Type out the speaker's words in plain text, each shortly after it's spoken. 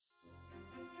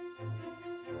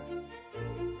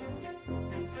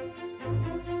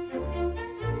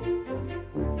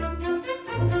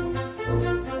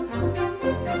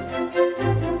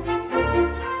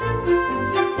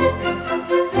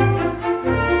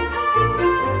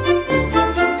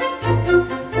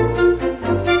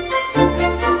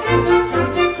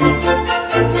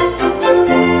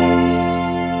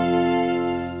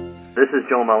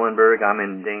Joe Mullenberg. I'm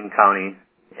in Dane County,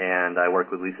 and I work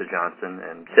with Lisa Johnson.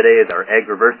 And today is our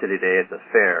Agriversity Day at the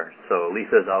fair. So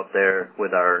Lisa's out there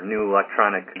with our new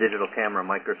electronic digital camera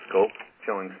microscope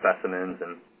showing specimens,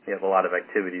 and we have a lot of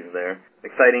activities there.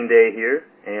 Exciting day here,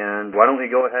 and why don't we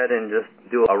go ahead and just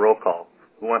do a roll call?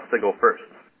 Who wants to go first?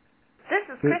 This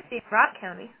is Christy, Rock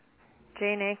County.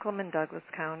 Jane Ankelman, Douglas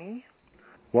County.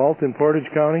 Walt in Portage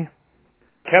County.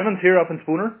 Kevin's here up in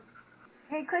Spooner.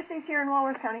 Hey, Christy's here in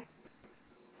Walworth County.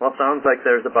 Well, sounds like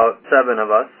there's about 7 of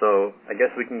us, so I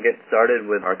guess we can get started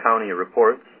with our county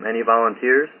reports. Any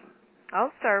volunteers?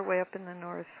 I'll start way up in the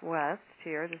northwest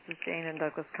here. This is Jane in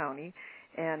Douglas County.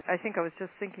 And I think I was just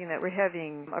thinking that we're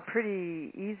having a pretty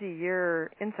easy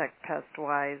year insect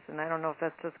pest-wise, and I don't know if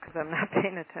that's just because I'm not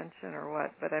paying attention or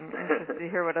what, but I'm interested to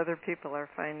hear what other people are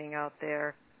finding out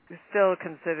there. We still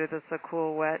consider this a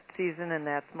cool, wet season, and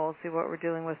that's mostly what we're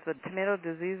dealing with. The tomato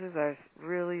diseases are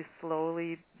really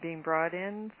slowly being brought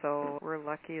in, so we're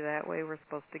lucky that way. We're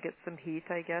supposed to get some heat,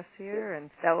 I guess, here, and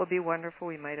that will be wonderful.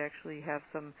 We might actually have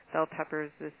some bell peppers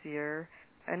this year.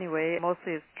 Anyway,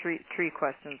 mostly it's tree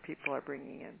questions people are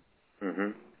bringing in.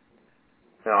 Mm-hmm.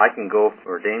 Now, I can go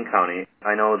for Dane County.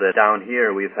 I know that down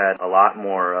here we've had a lot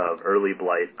more of early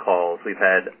blight calls. We've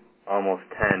had almost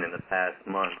 10 in the past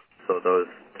month. So those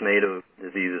tomato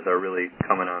diseases are really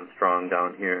coming on strong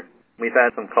down here. We've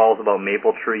had some calls about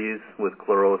maple trees with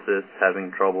chlorosis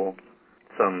having trouble,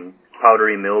 some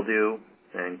powdery mildew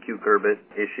and cucurbit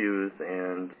issues,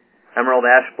 and emerald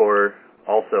ash borer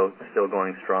also still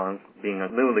going strong, being a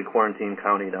newly quarantined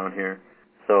county down here.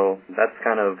 So that's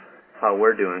kind of how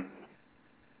we're doing.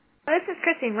 This is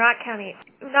Christine, Rock County.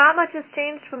 Not much has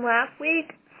changed from last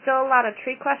week. Still a lot of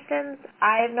tree questions.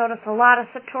 I've noticed a lot of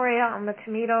septoria on the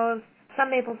tomatoes. Some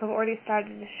maples have already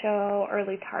started to show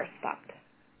early tar spot.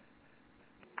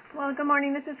 Well, good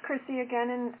morning. This is Christy again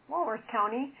in Walworth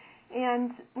County,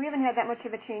 and we haven't had that much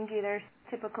of a change either.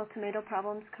 Typical tomato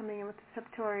problems coming in with the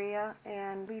septoria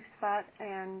and leaf spot,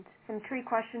 and some tree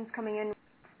questions coming in.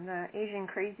 The Asian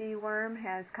crazy worm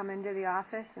has come into the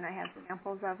office, and I have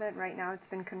samples of it. Right now it's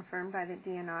been confirmed by the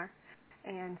DNR.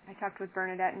 And I talked with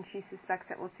Bernadette, and she suspects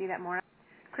that we'll see that more.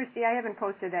 Christy, I haven't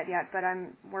posted that yet, but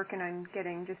I'm working on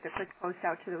getting just a quick post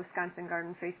out to the Wisconsin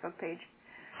Garden Facebook page.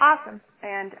 Awesome.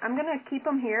 And I'm going to keep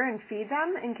them here and feed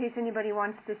them in case anybody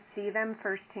wants to see them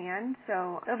firsthand.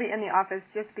 So they'll be in the office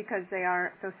just because they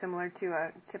are so similar to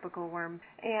a typical worm.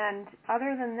 And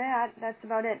other than that, that's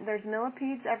about it. There's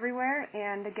millipedes everywhere.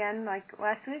 And again, like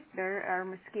last week, there are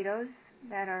mosquitoes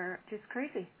that are just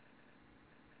crazy.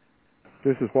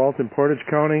 This is Walt in Portage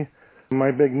County. My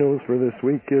big news for this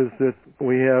week is that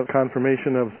we have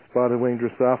confirmation of spotted wing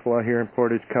Drosphila here in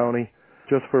Portage County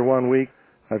just for 1 week.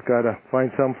 I've got to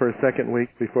find some for a second week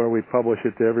before we publish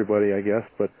it to everybody, I guess,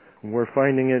 but we're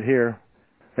finding it here.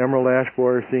 Emerald ash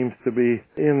borer seems to be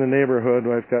in the neighborhood.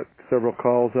 I've got several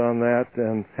calls on that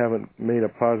and haven't made a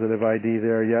positive ID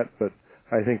there yet, but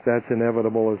I think that's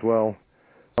inevitable as well.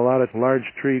 A lot of large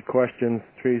tree questions,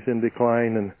 trees in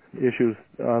decline, and issues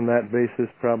on that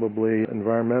basis, probably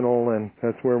environmental, and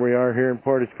that's where we are here in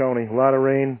Portage County. A lot of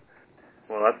rain.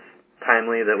 Well, that's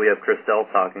timely that we have Christelle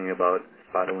talking about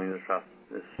spotted wing Drosphila.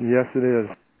 Yes, it is.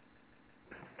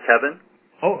 Kevin?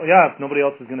 Oh, yeah, if nobody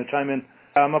else is going to chime in.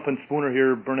 I'm up in Spooner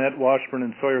here, Burnett, Washburn,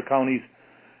 and Sawyer counties.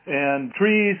 And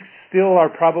trees still are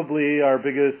probably our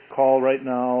biggest call right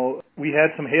now. We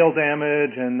had some hail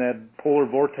damage, and that polar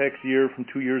vortex year from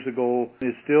 2 years ago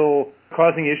is still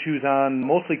causing issues on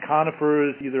mostly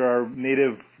conifers, either our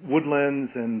native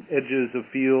woodlands and edges of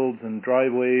fields and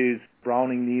driveways,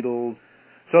 browning needles.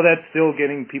 So that's still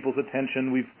getting people's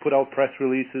attention. We've put out press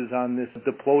releases on this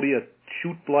Diplodia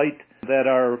shoot blight that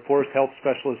our forest health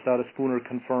specialist out of Spooner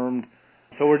confirmed.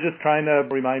 So we're just trying to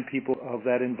remind people of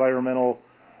that environmental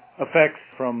effects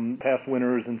from past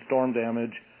winters and storm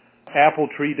damage. Apple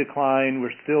tree decline,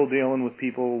 we're still dealing with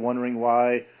people wondering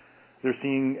why. They're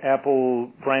seeing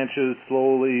apple branches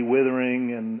slowly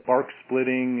withering and bark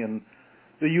splitting and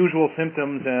the usual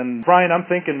symptoms. And Brian, I'm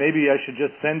thinking maybe I should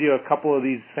just send you a couple of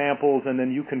these samples, and then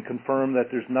you can confirm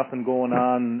that there's nothing going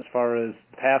on as far as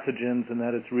pathogens and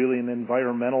that it's really an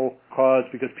environmental cause,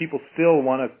 because people still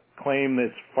want to claim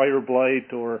it's fire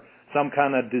blight or some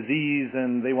kind of disease,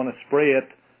 and they want to spray it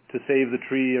to save the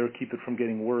tree or keep it from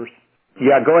getting worse.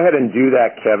 Yeah, go ahead and do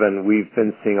that, Kevin. We've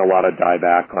been seeing a lot of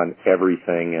dieback on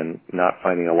everything and not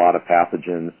finding a lot of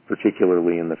pathogens,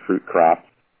 particularly in the fruit crops.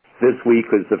 This week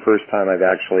was the first time I've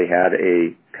actually had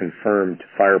a confirmed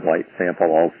fire blight sample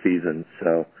all season,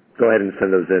 so go ahead and send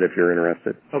those in if you're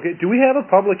interested. Okay, do we have a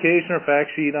publication or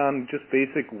fact sheet on just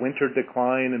basic winter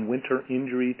decline and winter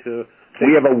injury to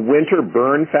We have a winter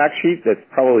burn fact sheet that's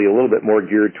probably a little bit more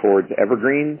geared towards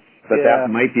evergreens, but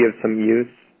that might be of some use.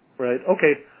 Right.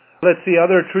 Okay. Let's see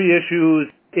other tree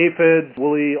issues. Aphids,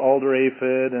 woolly alder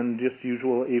aphid, and just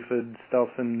usual aphid stuff,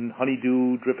 and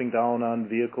honeydew dripping down on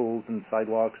vehicles and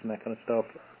sidewalks and that kind of stuff.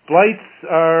 Blights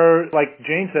are, like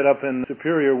Jane said up in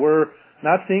Superior, we're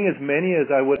not seeing as many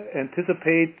as I would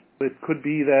anticipate. It could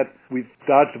be that we've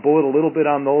dodged a bullet a little bit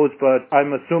on those, but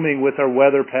I'm assuming with our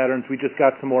weather patterns, we just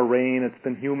got some more rain. It's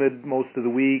been humid most of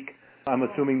the week. I'm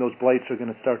assuming those blights are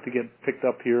going to start to get picked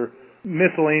up here.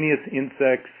 Miscellaneous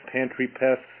insects, pantry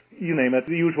pests, you name it,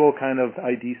 the usual kind of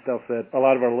ID stuff that a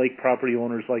lot of our lake property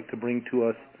owners like to bring to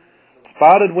us.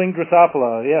 Spotted winged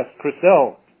Drosphila, yes,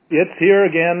 Christelle. It's here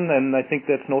again, and I think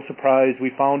that's no surprise. We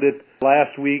found it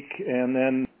last week, and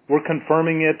then we're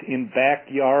confirming it in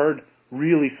backyard,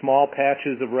 really small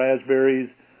patches of raspberries,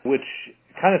 which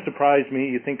kind of surprised me.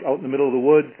 You think out in the middle of the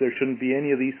woods there shouldn't be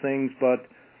any of these things, but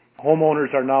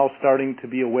homeowners are now starting to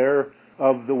be aware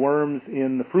of the worms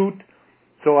in the fruit.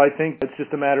 So I think it's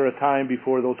just a matter of time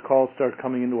before those calls start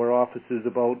coming into our offices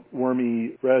about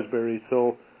wormy raspberries.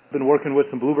 So I've been working with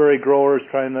some blueberry growers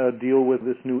trying to deal with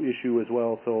this new issue as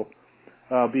well. So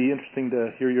it'll be interesting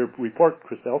to hear your report,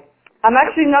 Christelle. I'm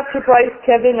actually not surprised,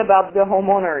 Kevin, about the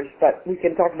homeowners, but we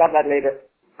can talk about that later.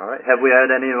 All right. Have we had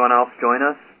anyone else join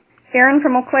us? Erin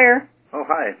from Eau Claire. Oh,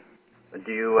 hi. Do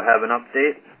you have an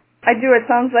update? I do. It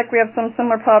sounds like we have some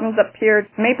similar problems up here.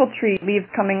 Maple tree leaves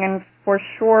coming in for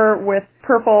sure with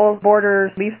purple borders,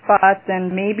 leaf spots,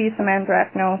 and maybe some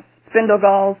anthracnose, spindle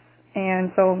galls. And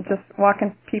so just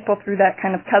walking people through that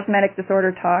kind of cosmetic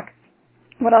disorder talk.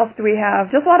 What else do we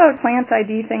have? Just a lot of plant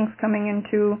ID things coming in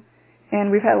too. And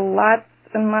we've had lots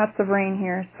and lots of rain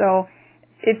here. So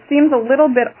it seems a little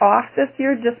bit off this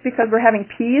year just because we're having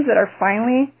peas that are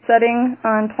finally setting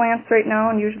on plants right now,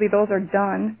 and usually those are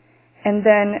done. And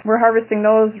then we're harvesting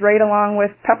those right along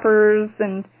with peppers,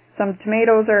 and some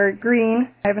tomatoes are green.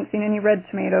 I haven't seen any red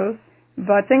tomatoes.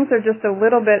 But things are just a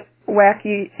little bit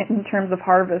wacky in terms of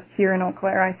harvest here in Eau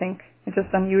Claire, I think. It's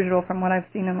just unusual from what I've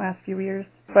seen in the last few years.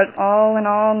 But all in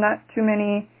all, not too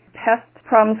many pest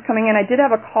problems coming in. I did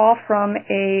have a call from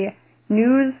a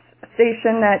news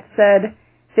station that said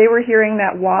they were hearing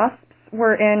that wasps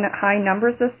were in high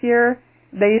numbers this year.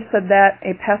 They said that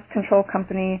a pest control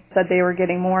company said they were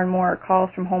getting more and more calls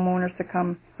from homeowners to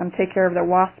come take care of their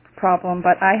wasp problem,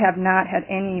 but I have not had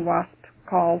any wasp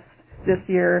calls this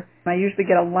year. I usually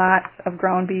get a lot of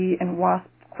ground bee and wasp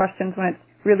questions when it's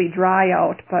really dry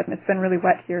out, but it's been really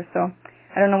wet here, so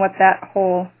I don't know what that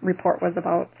whole report was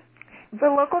about. The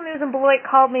local news in Beloit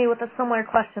called me with a similar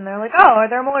question. They're like, oh, are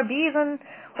there more bees and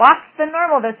wasps than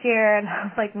normal this year? And I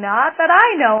was like, not that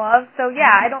I know of. So,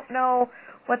 yeah, I don't know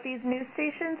what these news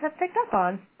stations have picked up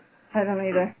on. I don't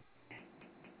either.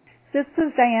 This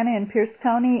is Diana in Pierce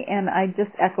County, and I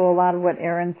just echo a lot of what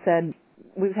Erin said.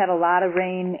 We've had a lot of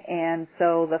rain, and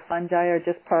so the fungi are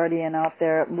just partying out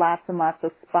there. Lots and lots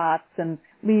of spots and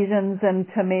lesions and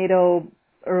tomato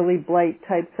early blight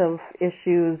types of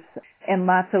issues, and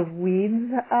lots of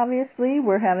weeds, obviously.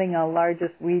 We're having a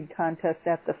largest weed contest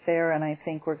at the fair, and I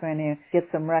think we're going to get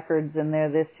some records in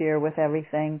there this year with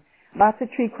everything. Lots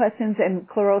of tree questions, and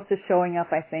chlorosis showing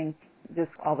up, I think.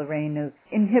 Just all the rain is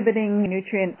inhibiting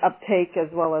nutrient uptake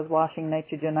as well as washing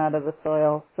nitrogen out of the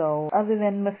soil. So other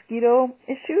than mosquito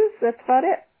issues, that's about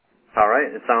it. All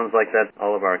right. It sounds like that's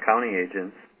all of our county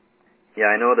agents. Yeah,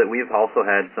 I know that we've also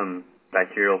had some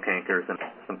bacterial cankers and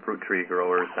some fruit tree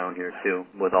growers down here too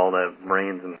with all the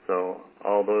rains, and so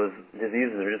all those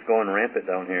diseases are just going rampant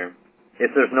down here.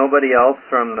 If there's nobody else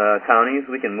from the counties,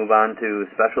 we can move on to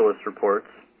specialist reports.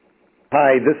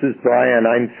 Hi, this is Brian.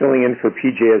 I'm filling in for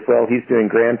PJ as well. He's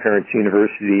doing Grandparents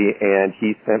University, and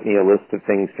he sent me a list of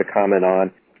things to comment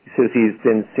on. He says he's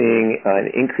been seeing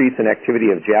an increase in activity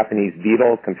of Japanese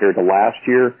beetle compared to last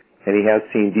year, and he has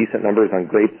seen decent numbers on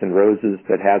grapes and roses,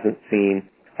 but hasn't seen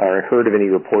or heard of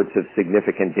any reports of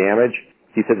significant damage.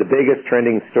 He said the biggest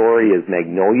trending story is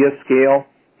magnolia scale.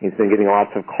 He's been getting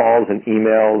lots of calls and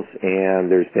emails,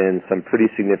 and there's been some pretty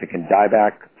significant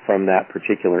dieback from that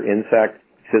particular insect.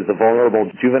 Says the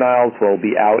vulnerable juveniles will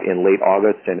be out in late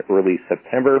August and early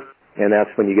September, and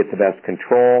that's when you get the best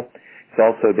control. He's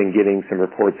also been getting some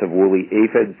reports of woolly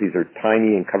aphids. These are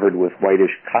tiny and covered with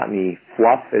whitish cottony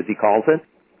fluff, as he calls it.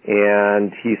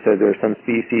 And he said there are some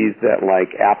species that,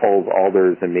 like apples,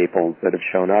 alders, and maples, that have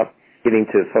shown up. Getting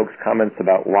to folks' comments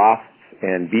about wasps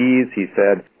and bees, he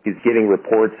said he's getting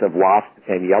reports of wasp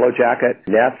and yellow jacket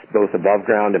nests, both above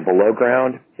ground and below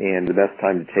ground, and the best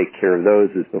time to take care of those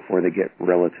is before they get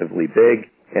relatively big.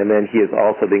 And then he has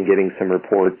also been getting some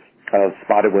reports of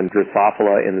spotted wind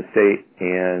Drosphila in the state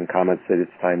and comments that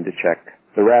it's time to check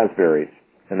the raspberries.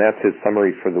 And that's his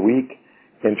summary for the week.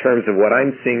 In terms of what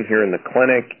I'm seeing here in the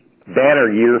clinic,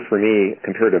 banner year for me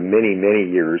compared to many, many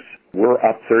years. We're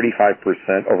up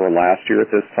 35% over last year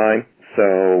at this time,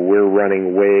 so we're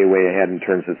running way, way ahead in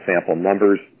terms of sample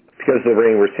numbers. Because of the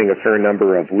rain, we're seeing a fair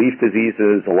number of leaf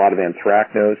diseases, a lot of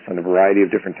anthracnose on a variety of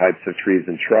different types of trees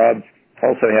and shrubs.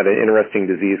 Also had an interesting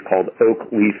disease called oak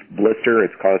leaf blister.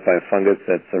 It's caused by a fungus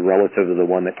that's a relative of the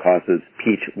one that causes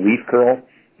peach leaf curl.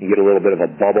 You get a little bit of a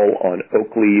bubble on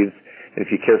oak leaves. And if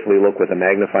you carefully look with a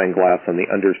magnifying glass on the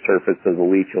undersurface of the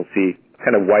leaf, you'll see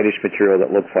kind of whitish material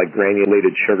that looks like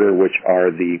granulated sugar, which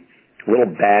are the little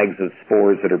bags of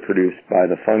spores that are produced by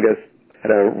the fungus.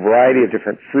 Had a variety of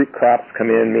different fruit crops come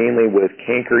in, mainly with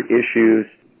canker issues.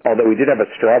 Although we did have a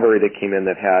strawberry that came in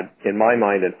that had, in my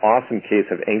mind, an awesome case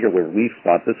of angular leaf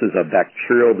spot. This is a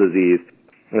bacterial disease.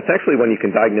 And it's actually one you can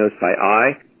diagnose by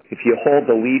eye. If you hold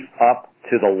the leaf up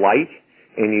to the light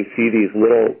and you see these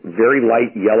little, very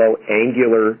light yellow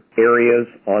angular areas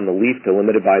on the leaf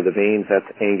delimited by the veins, that's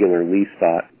angular leaf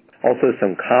spot. Also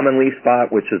some common leaf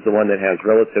spot, which is the one that has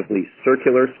relatively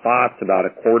circular spots, about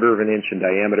 1/4 of an inch in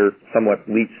diameter, somewhat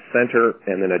leaf center,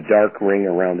 and then a dark ring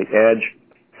around the edge.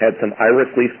 Had some iris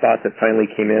leaf spot that finally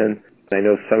came in. I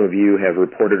know some of you have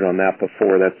reported on that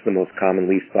before. That's the most common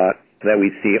leaf spot that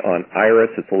we see on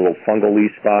iris. It's a little fungal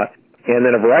leaf spot. And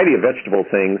then a variety of vegetable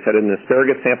things. Had an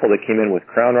asparagus sample that came in with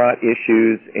crown rot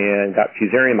issues and got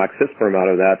Fusarium oxysporum out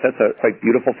of that. That's a quite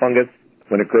beautiful fungus.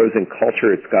 When it grows in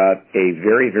culture, it's got a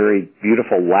very, very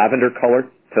beautiful lavender color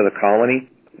to the colony.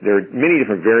 There are many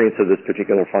different variants of this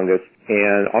particular fungus,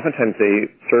 and oftentimes they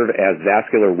serve as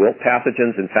vascular wilt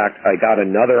pathogens. In fact, I got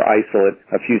another isolate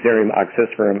of Fusarium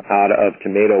oxysporum out of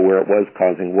tomato where it was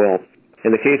causing wilt.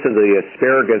 In the case of the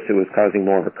asparagus, it was causing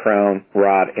more of a crown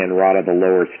rot and rot of the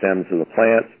lower stems of the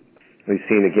plants. We've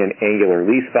seen, again, angular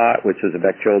leaf spot, which is a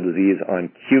bacterial disease on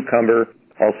cucumber,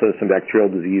 also some bacterial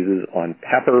diseases on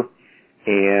pepper,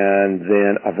 and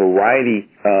then a variety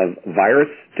of virus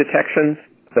detections,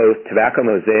 both tobacco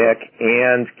mosaic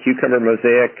and cucumber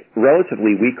mosaic,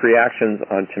 relatively weak reactions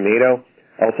on tomato,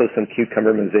 also some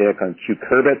cucumber mosaic on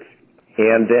cucurbits.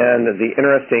 And then the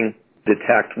interesting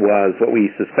detect was what we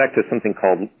suspect is something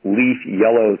called leaf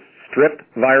yellow strip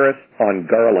virus on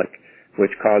garlic,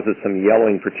 which causes some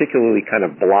yellowing, particularly kind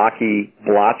of blotchy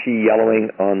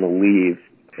yellowing on the leaves.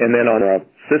 And then on a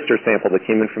sister sample that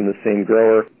came in from the same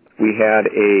grower, we had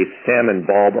a salmon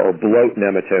bulb or bloat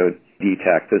nematode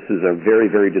detect. This is a very,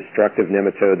 very destructive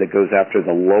nematode that goes after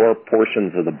the lower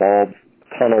portions of the bulbs,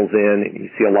 tunnels in. You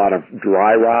see a lot of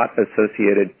dry rot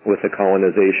associated with the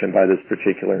colonization by this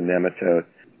particular nematode.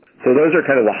 So those are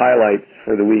kind of the highlights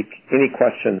for the week. Any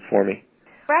questions for me?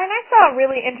 Brian, I saw a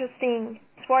really interesting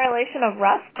sporulation of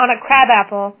rust on a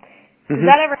crabapple. Does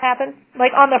that ever happen?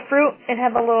 Like on the fruit, it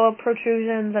had the little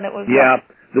protrusions and it was rust.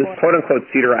 This quote-unquote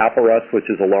cedar apple rust, which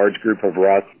is a large group of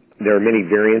rust, there are many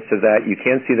variants of that. You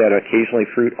can see that occasionally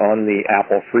fruit on the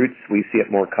apple fruits. We see it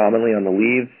more commonly on the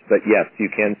leaves, but yes, you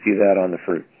can see that on the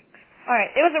fruits. All right.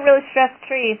 It was a really stressed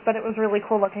tree, but it was really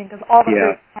cool looking because all the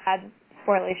fruits had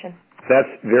sporulation.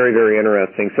 That's very, very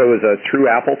interesting. So it was a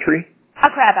true apple tree? A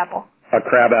crabapple. A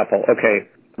crabapple, okay.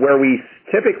 Where we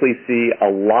typically see a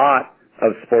lot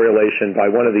of sporulation by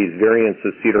one of these variants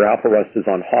of cedar apple rust is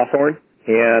on hawthorn.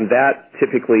 And that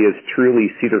typically is truly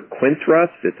cedar quince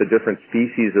rust. It's a different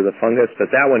species of the fungus,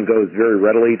 but that one goes very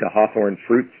readily to hawthorn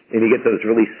fruits, and you get those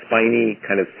really spiny,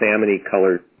 kind of salmony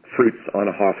colored fruits on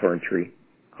a hawthorn tree.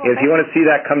 Cool. If you want to see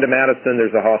that, come to Madison.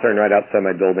 There's a hawthorn right outside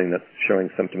my building that's showing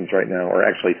symptoms right now, or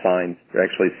actually signs. You're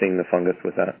actually seeing the fungus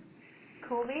with that.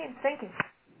 Cool beans. Thank you.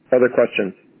 Other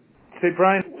questions? Say,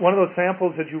 Brian, one of those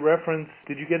samples that you referenced,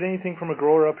 did you get anything from a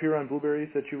grower up here on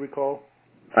blueberries that you recall?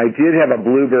 I did have a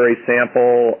blueberry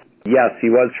sample. Yes,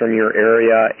 he was from your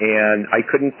area, and I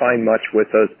couldn't find much with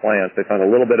those plants. I found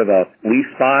a little bit of a leaf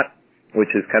spot,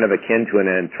 which is kind of akin to an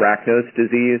anthracnose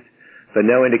disease, but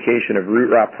no indication of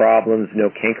root rot problems, no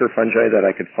canker fungi that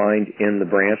I could find in the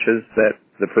branches that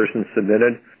the person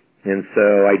submitted. And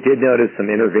so I did notice some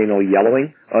interveinal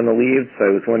yellowing on the leaves. So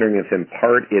I was wondering if in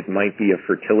part it might be a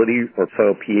fertility or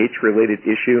soil pH-related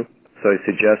issue. So I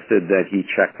suggested that he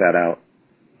check that out.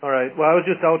 All right. Well, I was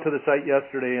just out to the site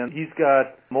yesterday, and he's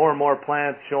got more and more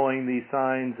plants showing these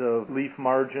signs of leaf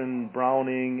margin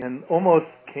browning and almost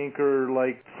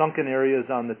canker-like sunken areas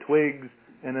on the twigs,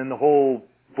 and then the whole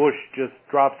bush just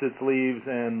drops its leaves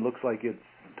and looks like it's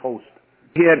toast.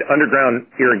 He had underground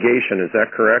irrigation, is that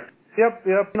correct? Yep.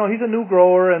 He's a new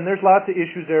grower, and there's lots of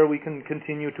issues there we can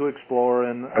continue to explore.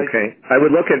 And okay. I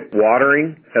would look at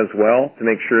watering as well to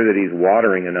make sure that he's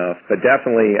watering enough. But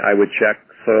definitely I would check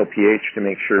soil pH to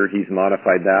make sure he's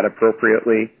modified that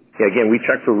appropriately. Yeah, again, we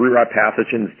checked for root rot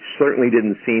pathogens. Certainly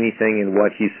didn't see anything in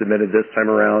what he submitted this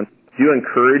time around. Do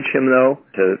encourage him, though,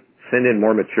 to send in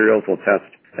more materials we'll test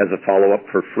as a follow-up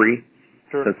for free,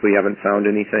 since we haven't found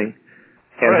anything.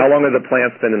 And how long have the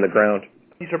plants been in the ground?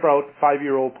 These are about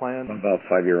 5-year-old plants. About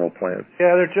 5-year-old plants.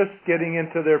 Yeah, they're just getting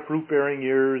into their fruit-bearing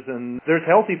years, and there's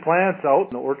healthy plants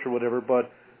out in the orchard or whatever,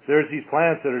 but there's these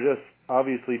plants that are just,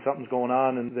 obviously something's going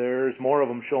on, and there's more of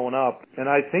them showing up. And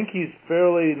I think he's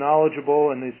fairly knowledgeable,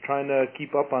 and he's trying to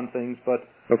keep up on things, but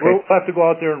we'll have to go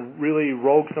out there and really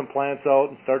rogue some plants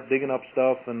out and start digging up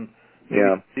stuff, and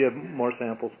maybe have more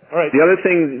samples. All right. The other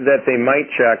thing that they might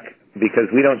check, because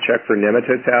we don't check for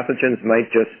nematode pathogens, might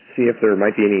just see if there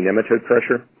might be any nematode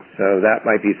pressure. So that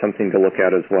might be something to look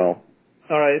at as well.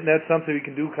 All right, and that's something we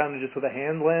can do kind of just with a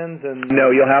hand lens?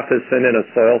 No, you'll have to send in a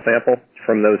soil sample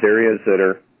from those areas that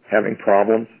are having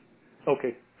problems.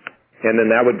 Okay. And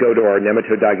then that would go to our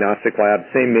nematode diagnostic lab.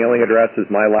 Same mailing address as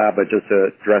my lab, but just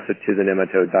address it to the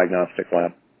nematode diagnostic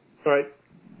lab. All right.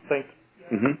 Thanks.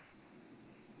 Mm-hmm.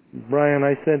 Brian,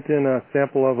 I sent in a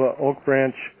sample of an oak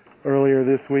branch earlier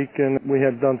this week, and we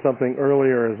had done something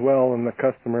earlier as well, and the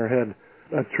customer had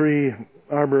a tree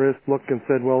arborist look and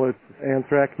said, well, it's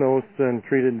anthracnose and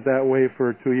treated that way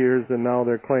for 2 years, and now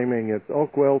they're claiming it's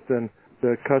oak wilt, and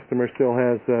the customer still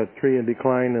has a tree in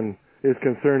decline and is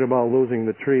concerned about losing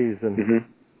the trees. And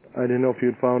I didn't know if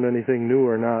you'd found anything new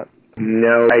or not.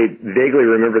 No, I vaguely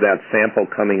remember that sample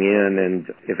coming in, and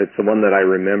if it's the one that I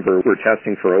remember, we're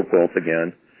testing for oak wilt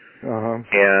again.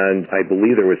 And I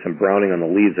believe there was some browning on the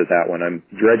leaves of that one. I'm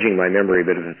dredging my memory,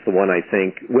 but if it's the one I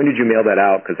think, when did you mail that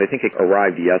out? Because I think it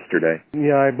arrived yesterday.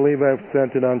 Yeah, I believe I've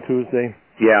sent it on Tuesday.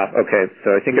 Yeah, okay.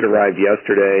 So I think it arrived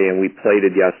yesterday, and we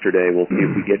plated yesterday. We'll see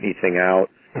if we get anything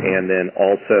out. And then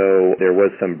also there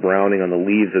was some browning on the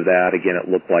leaves of that. Again,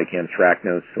 it looked like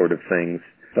anthracnose sort of things.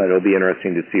 But it'll be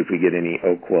interesting to see if we get any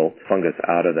oak wilt fungus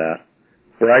out of that.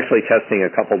 We're actually testing a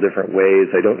couple different ways.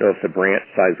 I don't know if the branch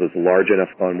size was large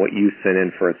enough on what you sent in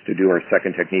for us to do our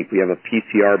second technique. We have a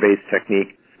PCR-based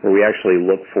technique where we actually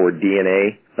look for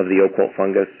DNA of the oak wilt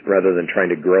fungus rather than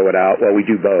trying to grow it out. Well, we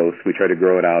do both. We try to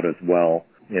grow it out as well.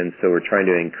 And so we're trying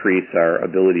to increase our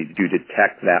ability to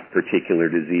detect that particular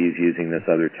disease using this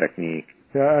other technique.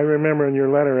 Yeah, I remember in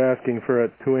your letter asking for a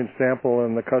 2-inch sample,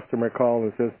 and the customer called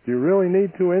and says, do you really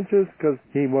need 2 inches? Because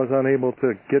he was unable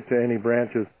to get to any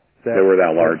branches that were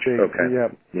that large. Okay. Yep.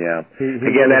 Yeah.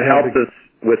 Again, that helps us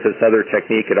with this other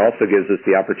technique. It also gives us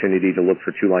the opportunity to look for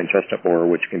 2-line chestnut borer,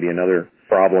 which can be another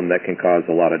problem that can cause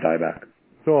a lot of dieback.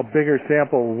 So a bigger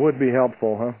sample would be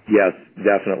helpful, huh? Yes,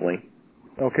 definitely.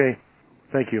 Okay.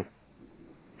 Thank you.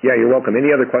 Yeah, you're welcome.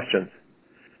 Any other questions?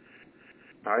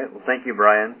 All right. Well, thank you,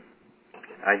 Brian.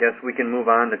 I guess we can move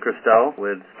on to Christelle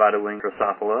with spotted wing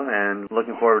Drosphila, and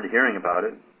looking forward to hearing about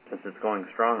it since it's going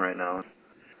strong right now.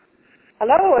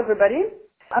 Hello, everybody.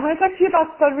 I'm going to talk to you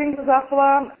about spotted wing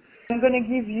Drosphila. I'm going to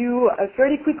give you a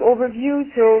fairly quick overview.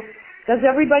 So, does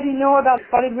everybody know about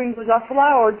spotted wing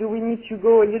Drosphila, or do we need to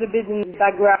go a little bit in the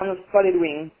background of spotted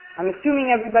wing? I'm assuming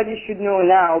everybody should know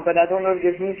now, but I don't know if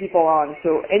there's new people on.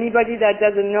 So, anybody that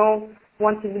doesn't know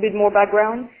wants a little bit more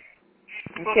background?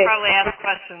 Okay. We'll probably ask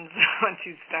questions once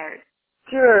you start.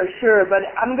 Sure, but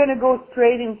I'm going to go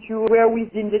straight into where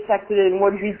we've been detected and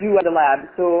what we do at the lab.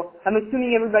 So I'm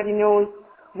assuming everybody knows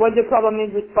what the problem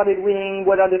is with spotted wing,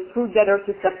 what are the fruits that are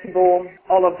susceptible,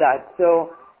 all of that.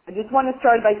 So I just want to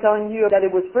start by telling you that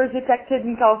it was first detected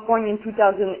in California in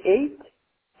 2008,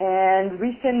 and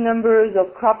recent numbers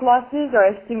of crop losses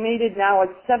are estimated now at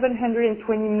 $720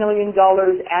 million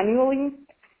annually,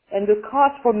 and the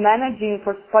cost for managing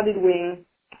for spotted wing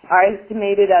are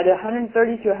estimated at $130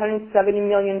 to $170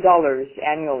 million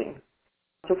annually.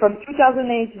 So from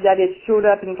 2008 that it showed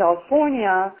up in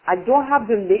California, I don't have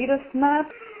the latest map.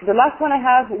 The last one I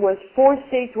have was 4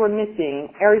 states were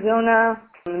missing: Arizona,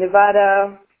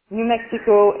 Nevada, New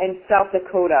Mexico, and South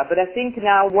Dakota. But I think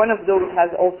now one of those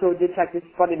has also detected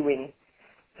spotted wing.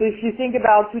 So if you think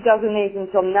about 2008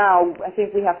 until now, I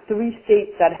think we have 3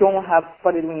 states that don't have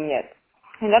spotted wing yet.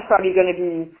 And that's probably going to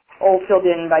be all filled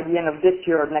in by the end of this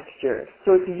year or next year.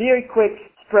 So it's a very quick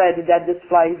spread that this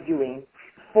fly is doing.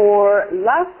 For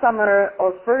last summer,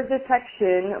 our first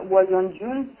detection was on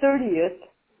June 30th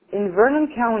in Vernon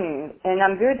County. And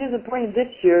I'm very disappointed this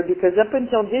year because up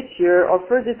until this year, our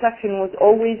first detection was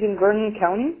always in Vernon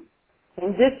County.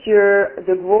 And this year,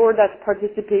 the grower that's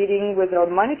participating with our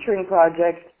monitoring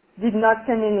project did not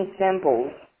send any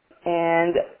samples.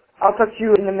 And I'll talk to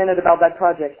you in a minute about that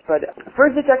project. But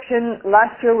first detection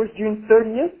last year was June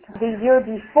 30th. The year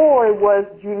before it was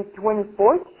June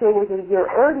 24th, so it was a year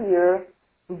earlier.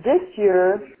 This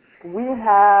year we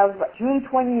have June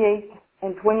 28th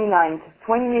and 29th.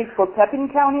 28th for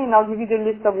Pepin County, and I'll give you the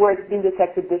list of where it's been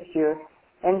detected this year.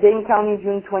 And Dane County,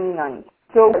 June 29th.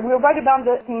 So we're right about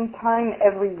the same time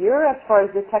every year as far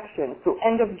as detection. So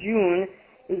end of June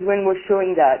is when we're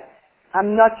showing that.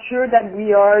 I'm not sure that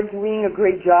we are doing a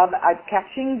great job at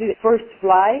catching the first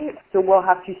fly, so we'll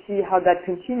have to see how that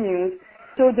continues.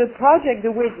 So the project,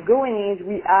 the way it's going is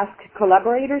we ask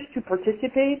collaborators to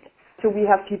participate. So we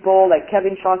have people like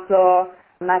Kevin Chaucer,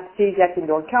 Matt Stasiak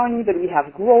in Door County, but we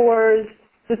have growers.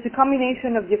 So it's a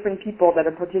combination of different people that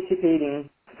are participating.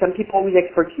 Some people with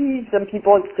expertise, some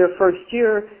people it's their first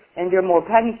year and they're more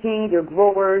panicking, they're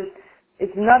growers.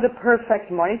 It's not a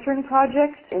perfect monitoring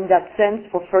project in that sense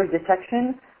for first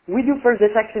detection. We do first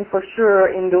detection for sure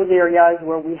in those areas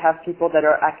where we have people that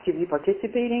are actively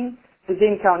participating. So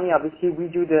Dane County, obviously, we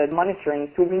do the monitoring,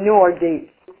 so we know our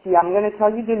dates. See, I'm going to tell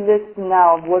you the list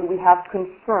now of what we have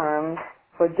confirmed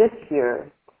for this year.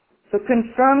 So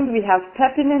confirmed, we have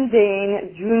Pepin and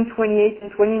Dane, June 28th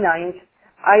and 29th.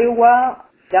 Iowa,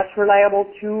 that's reliable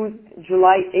to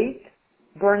July 8th.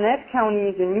 Burnett County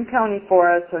is a new county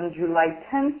for us on July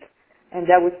 10th, and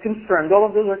that was confirmed. All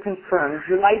of those are confirmed.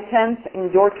 July 10th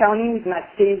in Door County with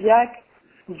Matt Stasiak.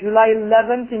 July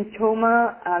 11th in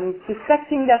Toma. I'm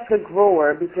suspecting that's a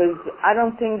grower because I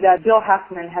don't think that Bill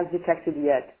Hackman has detected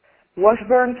yet.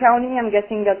 Washburn County, I'm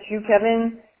guessing that's you,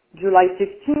 Kevin, July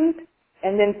 15th.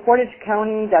 And then Portage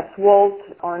County, that's Walt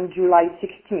on July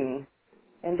 16th.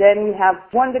 And then we have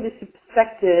one that is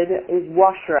suspected is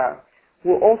Washra.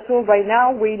 We're also right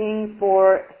now waiting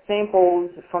for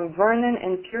samples from Vernon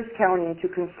and Pierce County to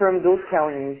confirm those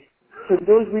counties. So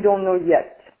those we don't know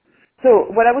yet.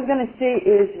 So what I was going to say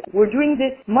is we're doing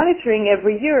this monitoring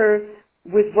every year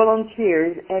with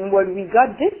volunteers, and what we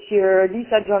got this year,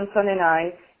 Lisa Johnson and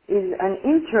I, is an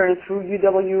intern through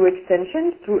UW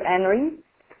Extension, through Henry.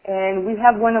 And we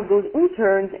have one of those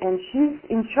interns, and she's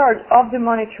in charge of the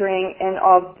monitoring and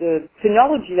of the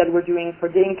phenology that we're doing for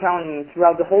Dane County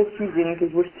throughout the whole season,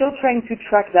 because we're still trying to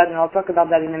track that, and I'll talk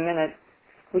about that in a minute.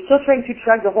 We're still trying to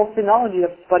track the whole phenology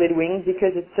of spotted wing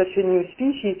because it's such a new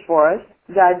species for us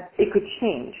that it could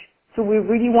change. So we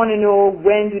really want to know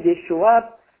when do they show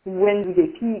up, when do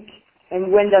they peak,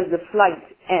 and when does the flight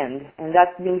end. And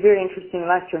that's been very interesting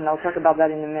last year, and I'll talk about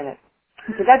that in a minute.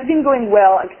 So that's been going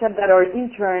well, except that our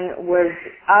intern was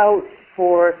out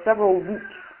for several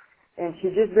weeks, and she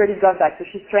just barely got back, so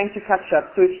she's trying to catch up.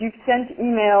 So if you've sent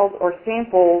emails or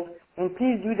samples, and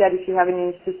please do that if you have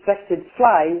any suspected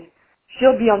flies,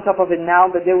 she'll be on top of it now,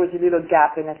 but there was a little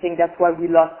gap, and I think that's why we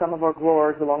lost some of our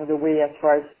growers along the way as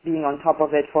far as being on top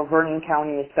of it for Vernon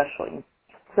County especially.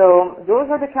 So those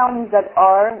are the counties that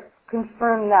are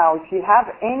confirmed now. If you have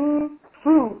any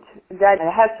fruit that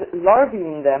has larvae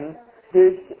in them,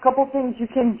 there's a couple things you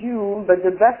can do, but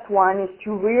the best one is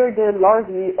to rear the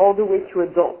larvae all the way to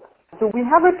adult. So we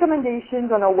have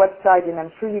recommendations on our website, and I'm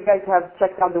sure you guys have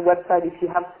checked out the website if you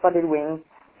have spotted wing.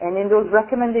 And in those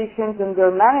recommendations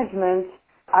under management,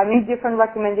 I made different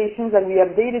recommendations that we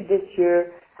updated this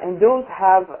year, and those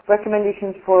have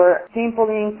recommendations for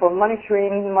sampling, for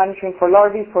monitoring for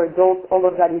larvae, for adults, all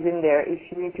of that is in there. If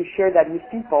you need to share that with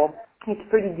people, it's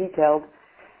pretty detailed.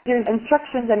 There's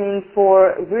instructions,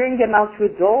 for rearing them out to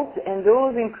adults, and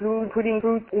those include putting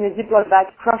fruit in a Ziploc bag,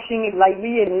 crushing it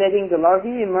lightly, and letting the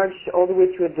larvae emerge all the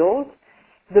way to adults.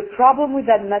 The problem with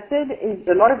that method is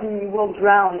the larvae will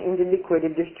drown in the liquid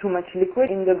if there's too much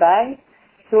liquid in the bag.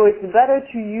 So it's better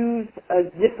to use a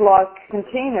Ziploc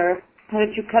container that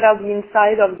you cut out the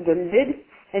inside of the lid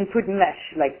and put mesh,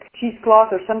 like cheesecloth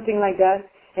or something like that.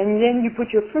 And then you put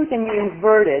your fruit and you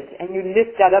invert it, and you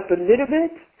lift that up a little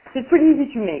bit. So it's pretty easy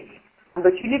to make.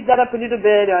 But you lift that up a little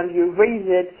bit and you raise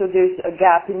it so there's a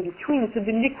gap in between so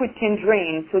the liquid can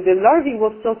drain. So the larvae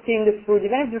will still stay in the fruit.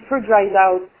 Even if the fruit dries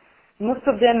out, most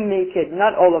of them make it,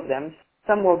 not all of them.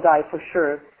 Some will die for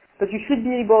sure. But you should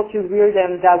be able to rear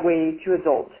them that way to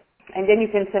adults. And then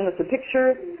you can send us a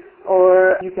picture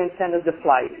or you can send us the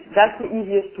flies. That's the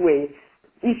easiest way.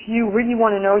 If you really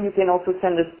want to know, you can also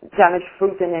send us damaged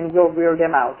fruit and then we'll rear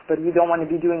them out. But we don't want to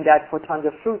be doing that for tons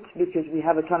of fruit because we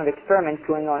have a ton of experiments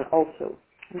going on also.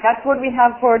 That's what we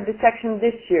have for detection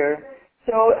this year.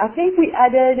 So I think we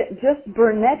added just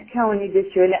Burnett County this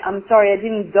year. And I'm sorry, I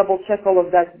didn't double check all of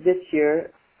that this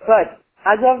year. But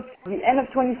as of the end of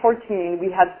 2014, we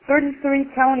had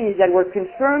 33 counties that were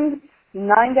confirmed, 9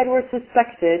 that were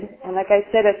suspected, and like I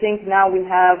said, I think now we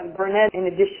have Burnett in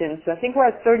addition, so I think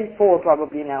we're at 34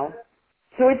 probably now.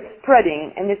 So it's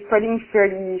spreading, and it's spreading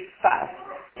fairly fast.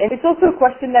 And it's also a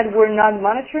question that we're not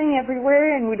monitoring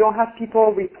everywhere, and we don't have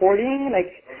people reporting.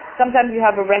 Like, sometimes we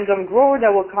have a random grower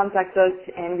that will contact us,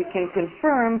 and we can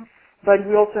confirm, but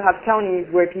we also have counties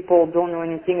where people don't know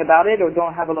anything about it or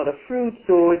don't have a lot of fruit,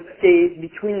 so it stays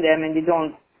between them, and they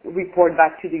don't report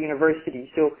back to the university.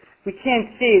 So we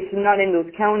can't say it's not in those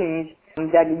counties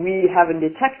that we haven't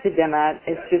detected them at.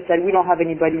 It's just that we don't have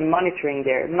anybody monitoring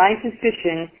there. My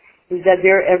suspicion is that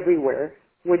they're everywhere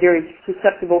where there is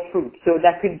susceptible fruit. So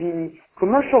that could be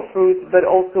commercial fruit, but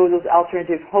also those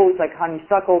alternative hosts like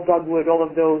honeysuckle, dogwood, all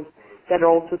of those that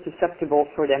are also susceptible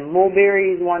for them.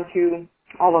 Mulberries, one, two,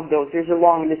 all of those. There's a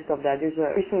long list of that. There's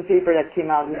a recent paper that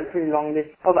came out with a pretty long list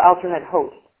of alternate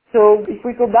hosts. So if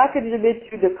we go back a little bit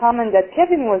to the comment that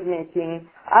Kevin was making,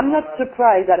 I'm not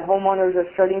surprised that homeowners are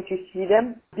starting to see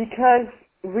them because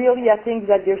really I think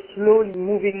that they're slowly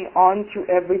moving on to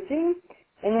everything.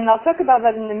 And then I'll talk about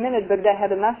that in a minute, but I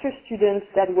had a master's student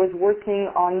that was working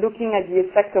on looking at the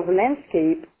effect of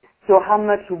landscape, so how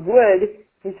much wood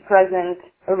is present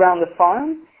around the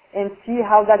farm, and see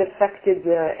how that affected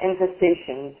the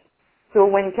infestations. So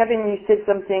when Kevin, you said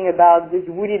something about these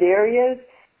wooded areas,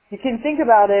 you can think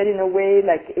about it in a way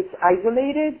like it's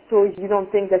isolated, so you don't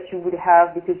think that you would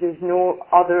have, because there's no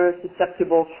other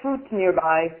susceptible fruit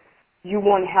nearby, you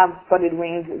won't have spotted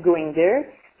wings going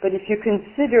there. But if you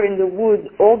consider in the woods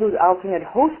all those alternate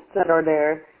hosts that are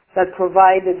there that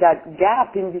provide that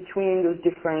gap in between those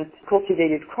different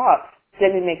cultivated crops,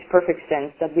 then it makes perfect sense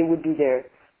that they would be there.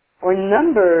 Our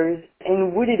numbers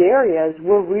in wooded areas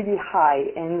were really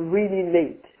high and really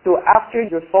late. So after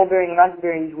the fall-bearing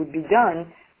raspberries would be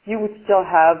done, you would still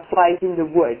have flies in the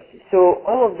woods. So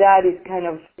all of that is kind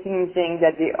of saying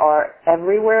that they are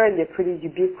everywhere. They're pretty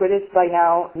ubiquitous by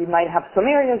now. We might have some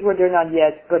areas where they're not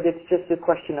yet, but it's just a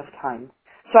question of time.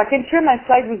 So I can share my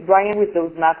slide with Brian with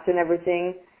those maps and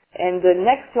everything. And the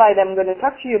next slide I'm going to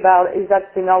talk to you about is that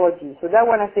phenology. So that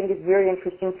one I think is very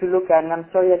interesting to look at, and I'm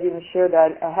sorry I didn't share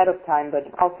that ahead of time, but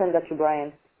I'll send that to Brian.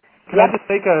 Can I just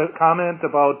make a comment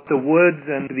about the woods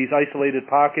and these isolated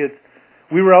pockets?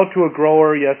 We were out to a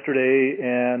grower yesterday,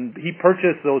 and he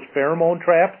purchased those pheromone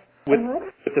traps with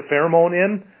the pheromone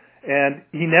in, and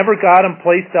he never got them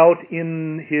placed out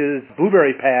in his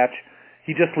blueberry patch.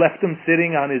 He just left them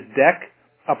sitting on his deck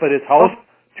up at his house,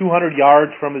 200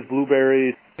 yards from his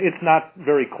blueberries. It's not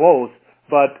very close,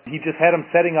 but he just had them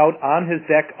setting out on his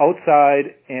deck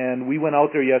outside, and we went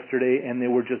out there yesterday, and they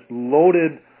were just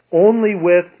loaded only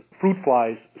with fruit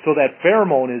flies. So that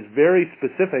pheromone is very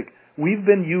specific. We've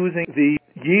been using the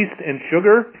yeast and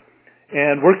sugar,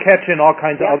 and we're catching all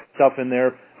kinds of other stuff in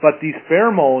there, but these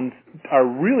pheromones are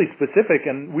really specific,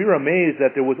 and we were amazed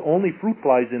that there was only fruit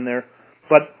flies in there.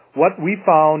 But what we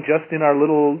found just in our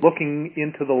little looking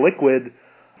into the liquid,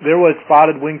 there was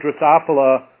spotted winged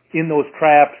Drosphila in those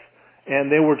traps,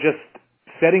 and they were just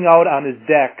setting out on his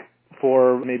deck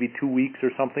for maybe 2 weeks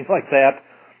or something like that.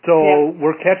 So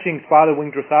we're catching spotted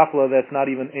winged Drosphila that's not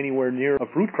even anywhere near a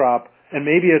fruit crop. And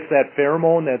maybe it's that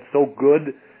pheromone that's so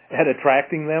good at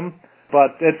attracting them.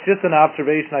 But it's just an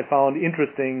observation I found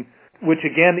interesting, which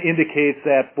again indicates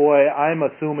that, boy, I'm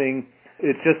assuming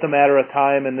it's just a matter of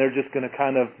time and they're just going to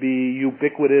kind of be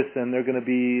ubiquitous and they're going to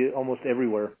be almost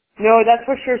everywhere. No, that's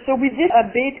for sure. So we did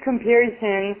a bait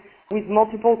comparison with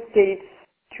multiple states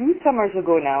 2 summers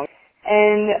ago now.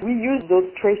 And we used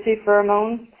those trace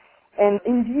pheromones. And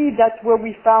indeed, that's where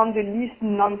we found the least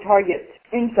non-target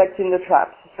insects in the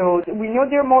traps. So we know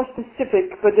they're more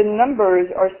specific, but the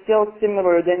numbers are still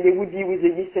similar than they would be with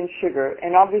the yeast and sugar.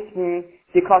 And obviously,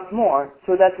 they cost more.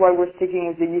 So that's why we're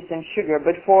sticking with the yeast and sugar.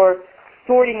 But for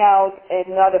sorting out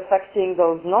and not affecting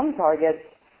those non-targets,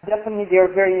 definitely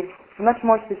they're very much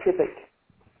more specific.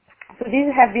 So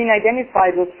these have been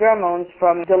identified, those pheromones,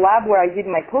 from the lab where I did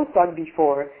my postdoc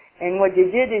before. And what they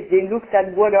did is they looked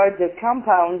at what are the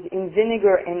compounds in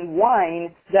vinegar and wine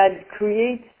that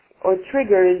create or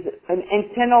triggers an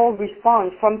antennal response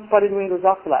from spotted winged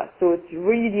Drosphila. So it's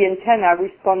really the antenna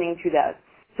responding to that.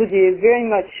 So they very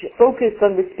much focused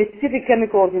on the specific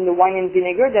chemicals in the wine and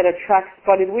vinegar that attract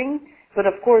spotted wing. But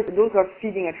of course, those are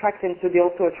feeding attractants, so they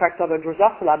also attract other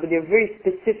Drosphila, but they're very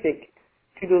specific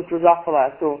to those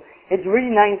Drosphila. So it's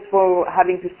really nice for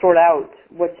having to sort out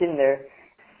what's in there.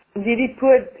 Did he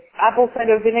put apple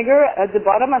cider vinegar at the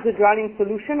bottom as a drowning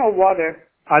solution or water?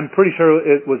 I'm pretty sure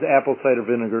it was apple cider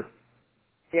vinegar.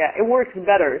 Yeah, it works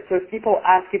better. So if people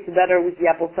ask, it's better with the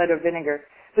apple cider vinegar.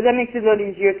 But that makes it a lot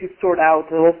easier to sort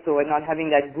out also and not having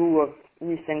that goo of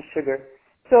yeast and sugar.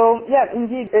 So yeah,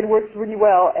 indeed, it works really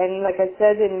well. And like I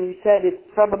said, and you said, it's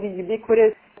probably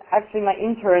ubiquitous. Actually, my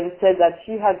intern said that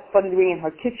she had spotted wing in her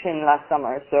kitchen last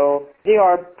summer, so they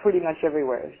are pretty much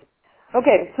everywhere.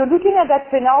 Okay, so looking at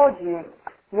that phenology,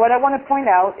 what I want to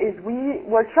point out is we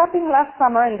were trapping last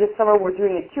summer, and this summer we're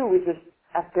doing it too. We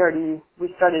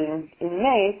started in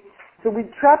May. So we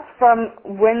trapped from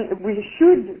when we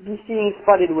should be seeing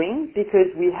spotted wing because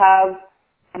we have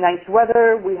nice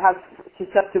weather, we have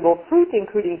susceptible fruit,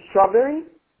 including strawberry.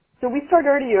 So we start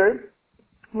earlier.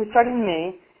 We start in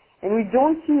May, and we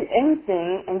don't see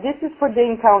anything, and this is for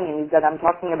Dane County that I'm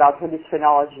talking about for this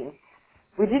phenology.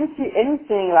 We didn't see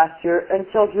anything last year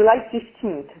until July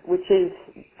 15th, which is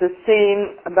the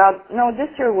same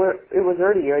this year it was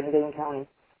earlier in Dane County.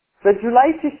 But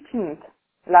July 15th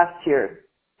last year.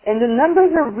 And the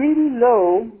numbers are really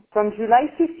low from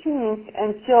July 15th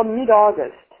until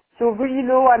mid-August. So really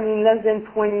low, I mean less than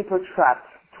 20 per trap.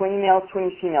 20 males,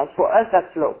 20 females. For us,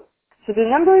 that's low. So the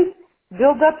numbers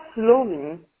build up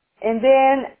slowly, and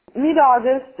then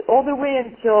mid-August all the way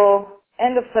until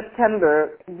end of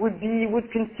September would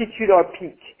constitute our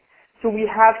peak. So we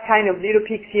have kind of little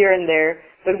peaks here and there,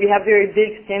 but we have very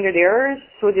big standard errors,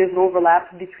 so there's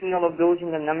overlap between all of those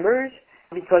in the numbers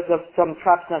because of some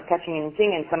traps not catching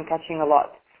anything and some catching a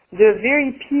lot. The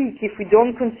very peak, if we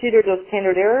don't consider those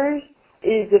standard errors,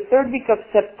 is the third week of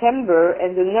September,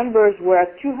 and the numbers were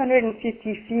at 250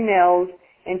 females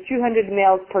and 200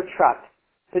 males per trap.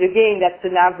 But again, that's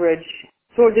an average.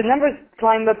 So the numbers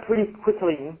climb up pretty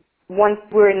quickly once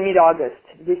we're in mid-August.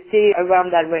 They stay around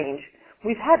that range.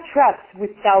 We've had traps with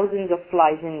thousands of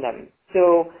flies in them.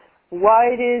 So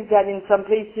why it is that in some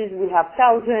places we have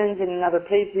thousands and in other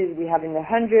places we have in the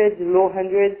hundreds, low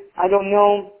hundreds, I don't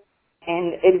know.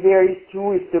 And it varies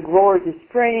too if the growers is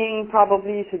spraying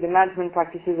probably, so the management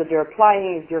practices that they're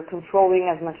applying, if they're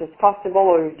controlling as much as possible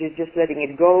or if they're just letting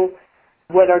it go.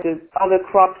 What are the other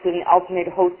crops and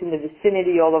alternate hosts in the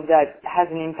vicinity, all of that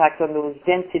has an impact on those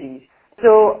densities.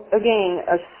 So again,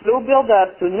 a slow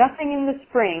build-up, so nothing in the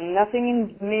spring, nothing in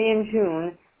May and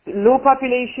June, low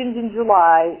populations in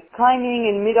July, climbing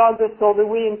in mid-August all the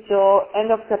way until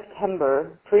end of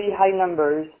September, pretty high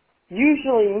numbers,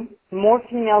 usually more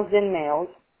females than males,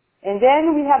 and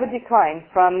then we have a decline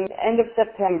from end of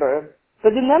September.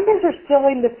 But the numbers are still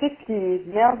in the 50s,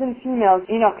 males and females,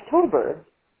 in October.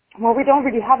 Well, we don't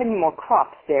really have any more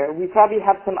crops there. We probably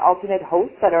have some alternate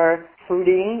hosts that are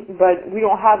fruiting, but we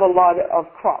don't have a lot of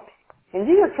crops. And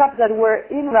these are traps that were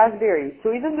in raspberries.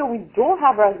 So even though we don't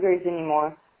have raspberries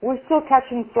anymore, we're still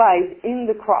catching flies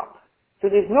in the crop. So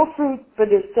there's no fruit,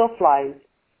 but there's still flies.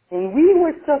 And we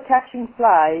were still catching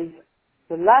flies.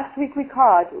 The last week we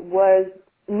caught was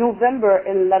November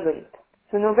 11th.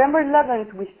 So November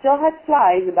 11th, we still had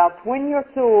flies, about 20 or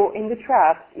so in the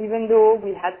traps, even though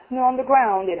we had snow on the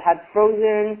ground. It had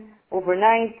frozen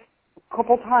overnight a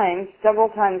couple times, several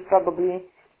times probably,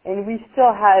 and we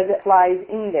still had flies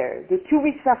in there. The 2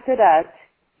 weeks after that,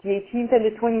 the 18th and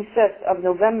the 25th of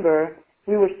November,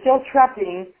 we were still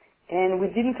trapping, and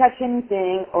we didn't catch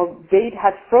anything, or bait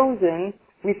had frozen.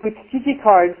 We put CT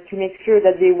cards to make sure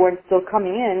that they weren't still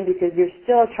coming in, because there's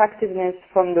still attractiveness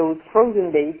from those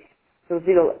frozen baits, those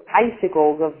little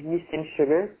icicles of yeast and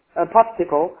sugar, a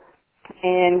popsicle,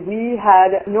 and we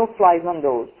had no flies on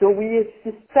those. So we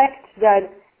suspect that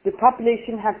the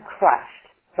population had crashed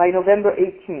by November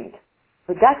 18th.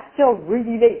 But that's still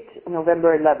really late,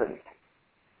 November 11th.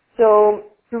 So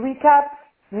to recap,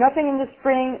 nothing in the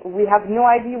spring. We have no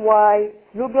idea why.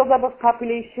 Slow buildup of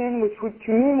population, which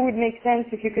to me would make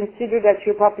sense if you consider that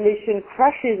your population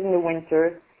crashes in the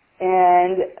winter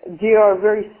and they are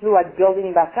very slow at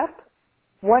building back up.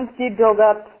 Once they build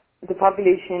up, the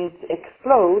populations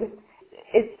explode.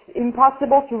 It's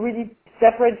impossible to really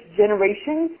separate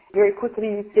generations. Very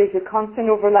quickly, there's a constant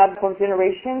overlap of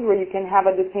generations where you can have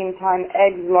at the same time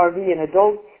eggs, larvae, and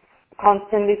adults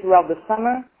constantly throughout the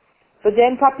summer. But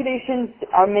then populations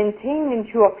are maintained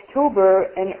into October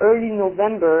and early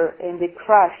November, and they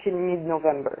crash in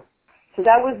mid-November. So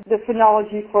that was the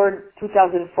phenology for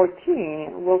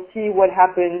 2014. We'll see what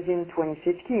happens in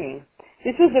 2015.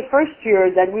 This was the first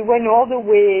year that we went all the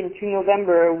way into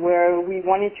November where we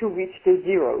wanted to reach the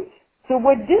zeros. So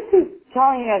what this is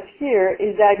telling us here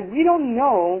is that we don't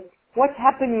know what's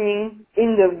happening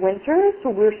in the winter, so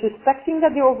we're suspecting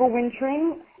that they're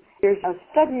overwintering. There's a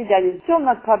study that is still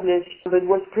not published but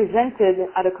was presented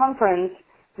at a conference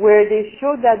where they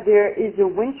showed that there is a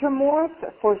winter morph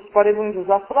for spotted wing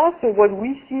Drosphila. So what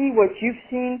we see, what you've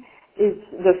seen, is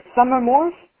the summer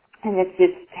morph. And it's this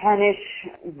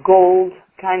tannish gold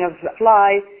kind of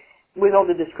fly with all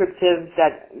the descriptives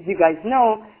that you guys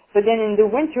know. But then in the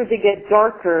winter they get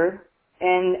darker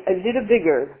and a little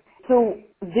bigger. So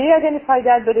They identified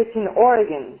that, but it's in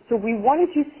Oregon. So we wanted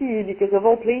to see, because of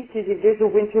all places, if there's a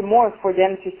winter morph for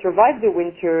them to survive the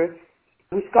winter,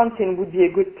 Wisconsin would be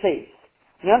a good place.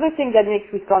 Another thing that makes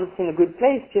Wisconsin a good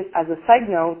place, just as a side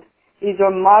note, is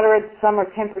our moderate summer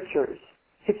temperatures.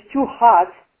 If it's too hot,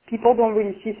 people don't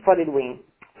really see spotted wing.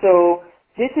 So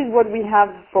this is what we have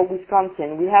for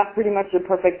Wisconsin. We have pretty much the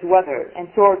perfect weather. And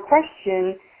so our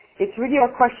question, it's really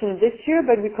our question this year,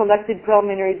 but we collected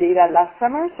preliminary data last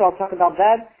summer, so I'll talk about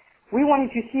that. We wanted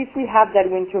to see if we have that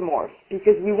winter morph,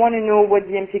 because we want to know what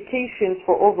the implications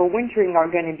for overwintering are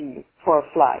going to be for a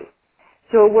fly.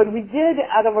 So what we did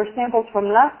out of our samples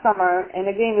from last summer, and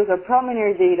again, those are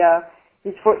preliminary data,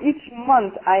 is for each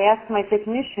month I asked my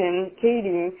technician,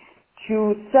 Katie,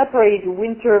 to separate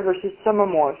winter versus summer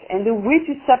morphs. And the way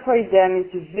to separate them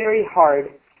is very hard.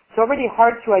 It's already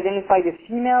hard to identify the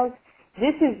females.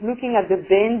 This is looking at the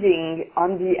banding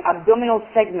on the abdominal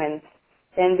segment.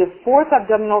 And the fourth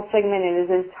abdominal segment is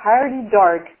entirely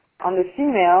dark on the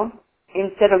female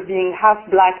instead of being half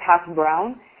black, half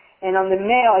brown. And on the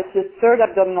male, it's the third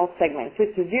abdominal segment. So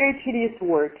it's a very tedious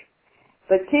work.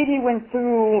 But Katie went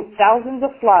through thousands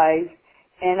of flies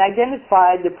and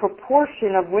identified the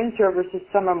proportion of winter versus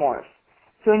summer morphs.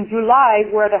 So in July,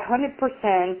 we're at 100%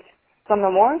 summer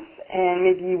morph, and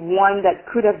maybe one that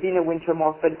could have been a winter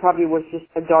morph, but probably was just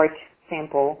a dark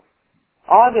sample.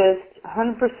 August,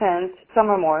 100%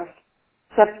 summer morph.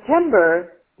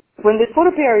 September, when the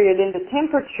photoperiod and the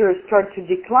temperature start to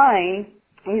decline,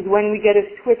 is when we get a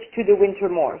switch to the winter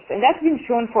morph. And that's been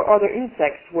shown for other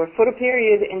insects, where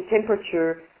photoperiod and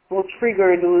temperature will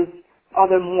trigger those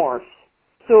other morphs.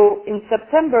 So in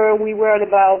September, we were at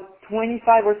about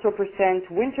 25 or so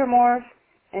 % winter morph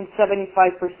and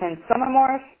 75% summer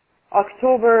morph.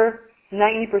 October,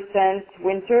 90%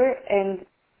 winter, and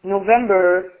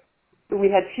November, we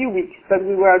had few weeks, but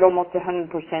we were at almost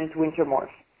 100% winter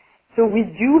morph. So we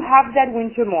do have that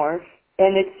winter morph,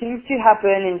 and it seems to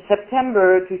happen in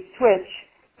September to switch.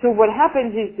 So what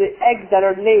happens is the eggs that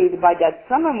are laid by that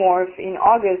summer morph in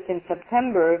August and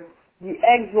September, the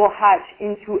eggs will hatch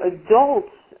into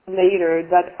adults later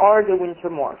that are the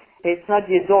winter morph. It's not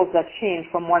the adults that change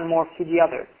from one morph to the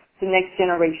other. The next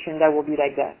generation that will be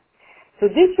like that. So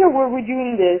this year we're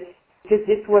redoing this because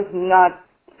this was not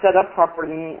set up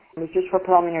properly. It was just for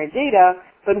preliminary data.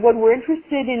 But what we're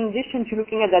interested in addition to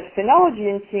looking at that phenology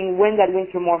and seeing when that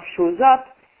winter morph shows up,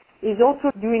 is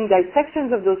also doing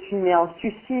dissections of those females to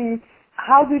see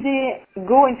how do they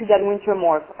go into that winter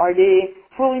morph. Are they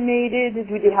fully mated?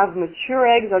 Do they have mature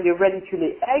eggs? Are they ready to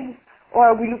lay eggs? Or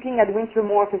are we looking at winter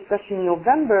morph, especially in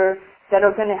November, that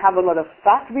are going to have a lot of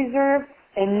fat reserve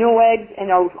and no eggs and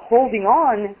are holding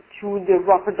on to the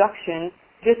raw production,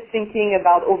 just thinking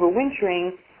about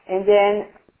overwintering, and then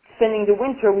spending the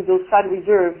winter with those fat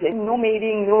reserves and no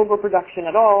mating, no overproduction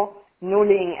at all, no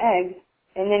laying eggs,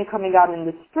 and then coming out in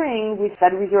the spring with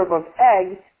that reserve of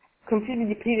eggs completely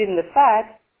depleted in the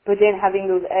fat, but then having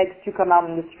those eggs to come out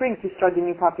in the spring to start the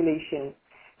new population.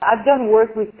 I've done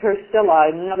work with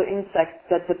Drosphila, another insect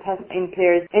that's a pest in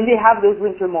pairs, and they have those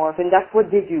winter morph, and that's what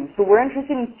they do. So we're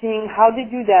interested in seeing how they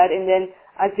do that, and then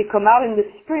as they come out in the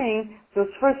spring,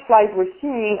 those first flies we're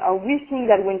seeing, are we seeing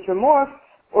that winter morph,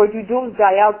 or do those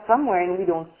die out somewhere and we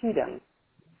don't see them?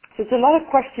 So it's a lot of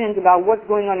questions about what's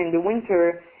going on in the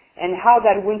winter and how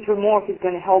that winter morph is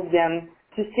going to help them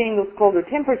sustain those colder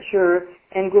temperatures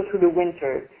and go through the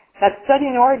winter. That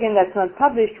study in Oregon that's not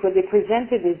published, what they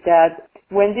presented is that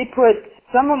when they put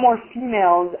summer morph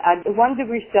females at 1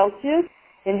 degree Celsius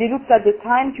and they looked at the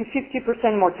time to 50%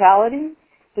 mortality,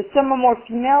 the summer morph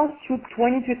females took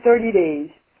 20 to 30 days.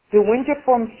 The winter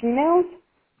form females,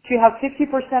 to have 50%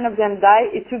 of them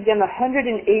die, it took them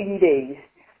 180 days.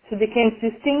 So they can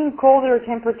sustain colder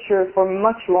temperature for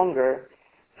much longer.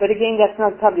 But again, that's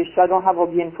not published, so I don't have all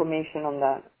the information on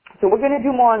that. So we're going to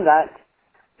do more on that.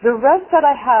 The rest that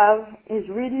I have is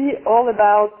really all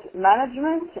about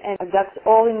management, and that's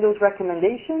all in those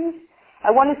recommendations. I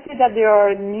want to say that there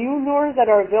are new lures that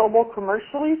are available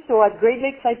commercially. So at Great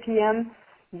Lakes IPM,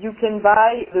 you can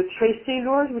buy the Tracy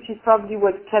lures, which is probably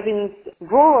what Kevin's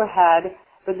grower had,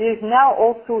 but there's now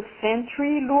also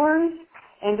Sentry lures,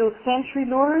 and those Sentry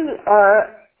lures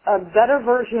are a better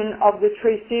version of the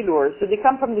Tracy lures. So they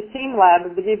come from the same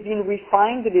lab, but they've been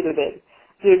refined a little bit.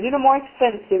 They're a little more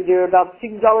expensive. They're about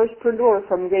 $6 per lure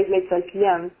from Great Lakes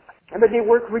IPM, but they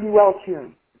work really well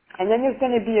too. And then there's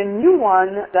going to be a new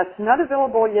one that's not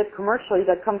available yet commercially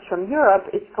that comes from Europe.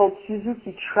 It's called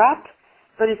Suzuki Trap,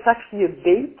 but it's actually a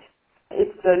bait.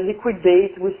 It's a liquid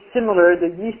bait with similar,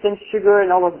 the yeast and sugar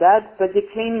and all of that, but they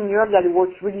claim in Europe that it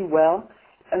works really well.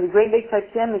 And the Great Lakes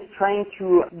IPM is trying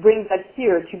to bring that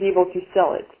here to be able to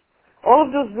sell it. All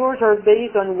of those growers are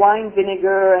based on wine,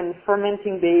 vinegar, and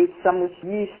fermenting base, some with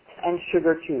yeast and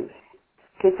sugar too.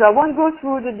 Okay, so I won't go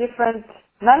through the different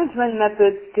management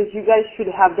methods because you guys should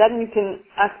have that and you can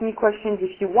ask me questions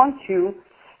if you want to.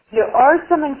 There are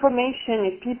some information,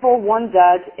 if people want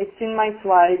that, it's in my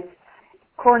slides.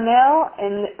 Cornell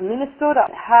and Minnesota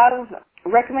have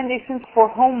recommendations for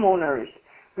homeowners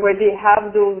where they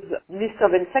have those lists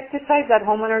of insecticides that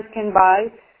homeowners can buy.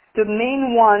 The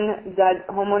main one that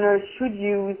homeowners should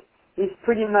use is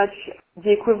pretty much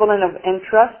the equivalent of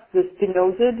Entrust, the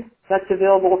spinosad, that's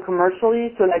available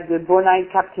commercially, so like the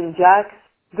Bonide Captain Jacks.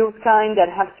 Those kind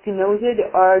that have spinosad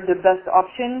are the best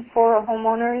option for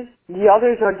homeowners. The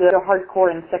others are the hardcore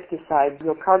insecticides,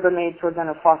 your carbamates,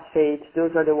 organophosphates.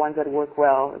 Those are the ones that work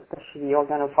well, especially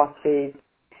organophosphates.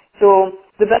 So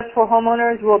the best for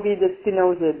homeowners will be the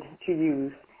spinosad to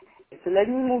use. So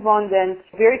let me move on then.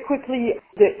 Very quickly,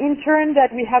 the intern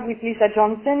that we have with Lisa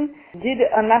Johnson did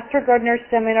a Master Gardener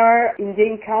seminar in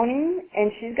Dane County,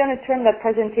 and she's going to turn that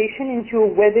presentation into a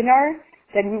webinar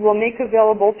that we will make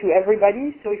available to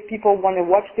everybody. So if people want to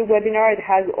watch the webinar, it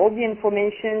has all the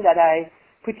information that I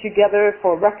put together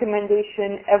for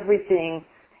recommendation, everything,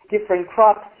 different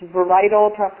crops,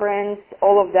 varietal preference,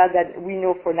 all of that we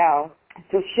know for now.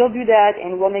 So she'll do that,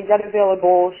 and we'll make that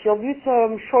available. She'll do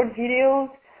some short videos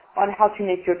on how to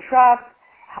make your trap,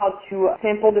 how to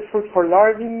sample the fruit for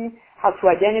larvae, how to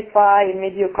identify, and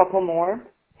maybe a couple more.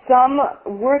 Some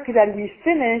work that we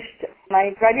finished,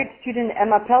 my graduate student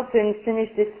Emma Pelton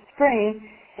finished this spring,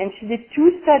 and she did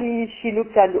 2 studies. She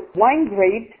looked at wine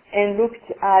grapes and looked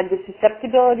at the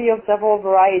susceptibility of several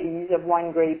varieties of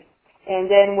wine grapes. And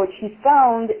then what she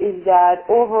found is that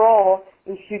overall,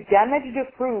 if you damage the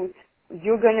fruit,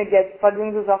 you're going to get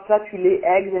Spudwing Drosophila to lay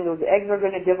eggs, and those eggs are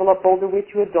going to develop all the way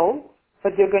to adult,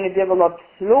 but they're going to develop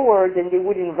slower than they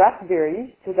would in raspberries.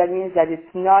 So that means that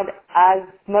it's not as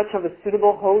much of a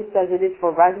suitable host as it is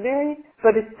for raspberries,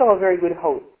 but it's still a very good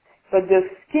host. But the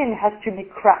skin has to be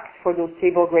cracked for those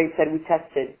table grapes that we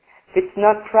tested. If it's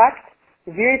not cracked,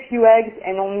 very few eggs,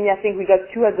 and only I think we got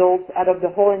 2 adults out of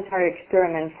the whole entire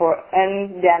experiment for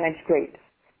undamaged grapes.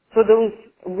 So those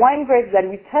wine grapes that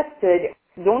we tested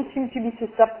don't seem to be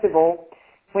susceptible.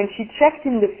 When she checked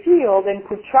in the field and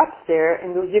put traps there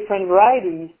in those different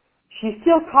varieties, she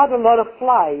still caught a lot of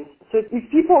flies. So if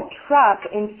people trap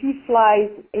and see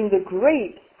flies in the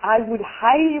grapes, I would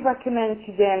highly recommend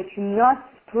to them to not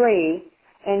spray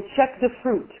and check the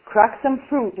fruit. Crack some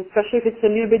fruit, especially if it's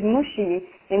a little bit mushy,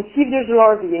 and see if there's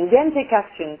larvae, and then take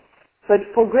action. But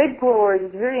for grape growers,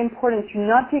 it's very important to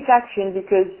not take action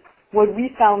because what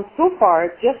we found so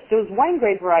far, just those wine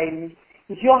grape varieties,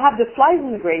 you'll have the flies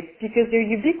in the grapes because they're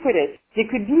ubiquitous. They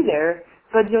could be there,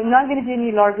 but there's not going to be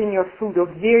any larvae in your fruit, or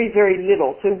very, very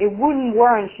little. So it wouldn't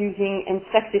warrant using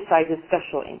insecticides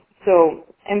especially. So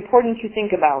important to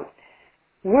think about.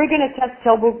 We're going to test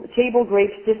table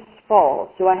grapes this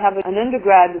fall. So I have an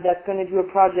undergrad that's going to do a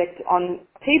project on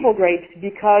table grapes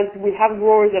because we have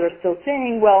growers that are still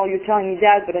saying, well, you're telling me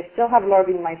that, but I still have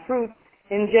larvae in my fruit.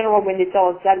 In general, when they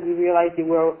tell us that, we realize they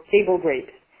were table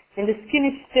grapes. And the skin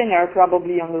is thinner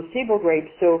probably on those table grapes,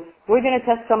 so we're going to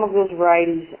test some of those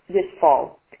varieties this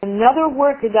fall. Another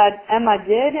work that Emma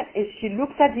did is she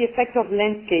looked at the effect of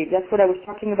landscape. That's what I was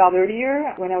talking about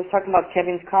earlier when I was talking about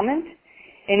Kevin's comment.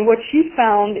 And what she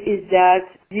found is that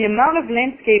the amount of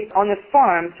landscape on a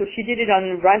farm, so she did it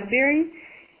on raspberry,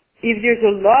 if there's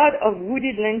a lot of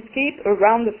wooded landscape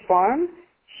around the farm,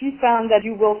 she found that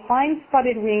you will find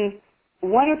spotted wing 1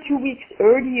 or 2 weeks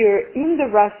earlier in the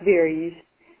raspberries.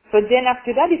 But then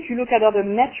after that, if you look at other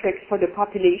metrics for the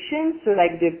population, so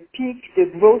like the peak, the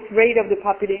growth rate of the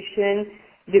population,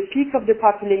 the peak of the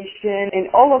population, and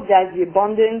all of that, the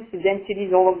abundance, the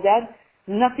densities, all of that,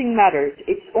 nothing matters.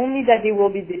 It's only that they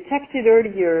will be detected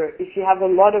earlier if you have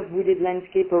a lot of wooded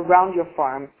landscape around your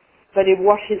farm, but it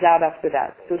washes out after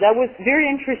that. So that was very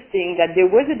interesting that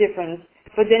there was a difference,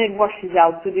 but then it washes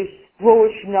out, so this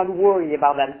growers should not worry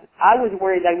about that. I was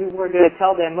worried that we were going to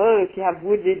tell them, oh, if you have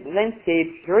wooded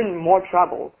landscape, you're in more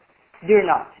trouble. They're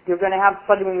not. They're going to have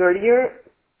spudwing earlier,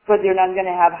 but they're not going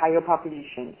to have higher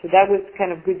population. So that was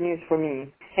kind of good news for me.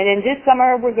 And then this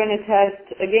summer, we're going to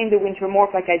test, again, the winter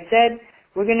morph, like I said.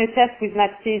 We're going to test with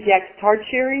Matstasiac tart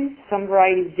cherries, some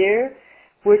varieties there.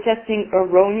 We're testing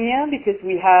aronia because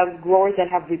we have growers that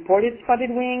have reported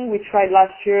spotted wing. We tried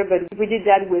last year, but we did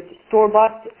that with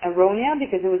store-bought aronia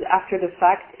because it was after the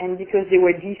fact, and because they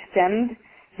were destemmed,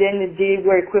 then they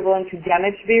were equivalent to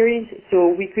damaged berries,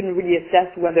 so we couldn't really assess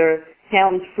whether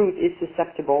Helm's fruit is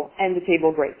susceptible, and the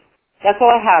table grapes. That's all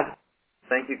I have.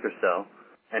 Thank you, Christelle.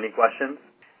 Any questions?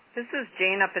 This is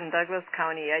Jane up in Douglas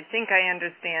County. I think I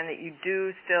understand that you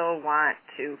do still want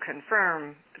to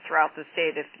confirm throughout the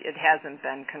state if it hasn't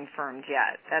been confirmed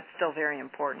yet. That's still very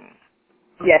important.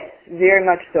 Yes, very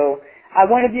much so. I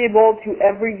want to be able to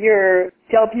every year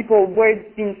tell people where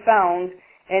it's been found,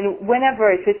 and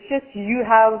whenever, if it's just you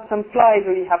have some flies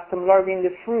or you have some larvae in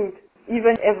the fruit,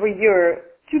 even every year,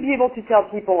 to be able to tell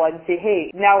people and say,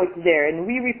 hey, now it's there. And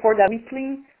we report that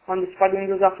weekly on the Spotted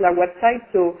Wing Drosphila website,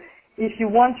 so if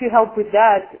you want to help with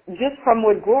that, just from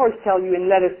what growers tell you and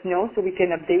let us know so we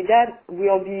can update that,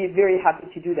 we'll be very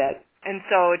happy to do that. And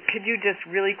so could you just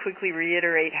really quickly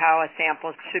reiterate how a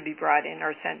sample should be brought in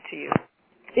or sent to you?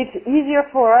 It's easier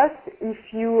for us if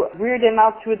you rear them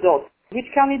out to adults. Which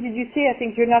county did you say? I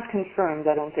think you're not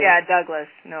confirmed, I don't think. Yeah, Douglas,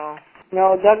 no.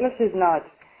 No, Douglas is not.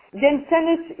 Then send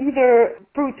us either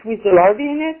fruit with the larvae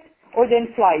in it or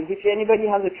then flies. If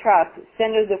anybody has a trap,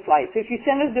 send us the flies. So if you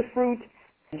send us the fruit,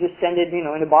 just send it, in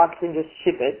a box and just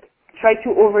ship it. Try to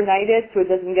overnight it so it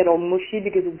doesn't get all mushy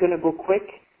because it's going to go quick.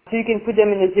 So you can put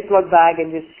them in a Ziploc bag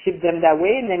and just ship them that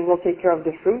way, and then we'll take care of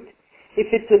the fruit.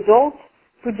 If it's adult,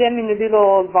 put them in a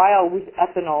little vial with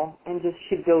ethanol and just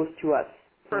ship those to us.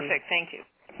 Perfect, thank you.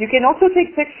 You can also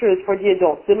take pictures for the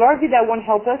adults. The larvae, that won't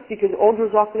help us because all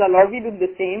Drosphila larvae look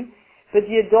the same. But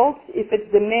the adults, if it's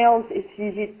the males, it's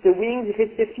easy, the wings. If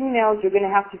it's the females, you're going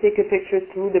to have to take a picture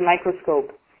through the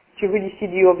microscope to really see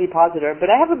the ovipositor.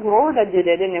 But I have a grower that did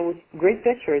it, and it was great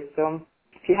pictures. So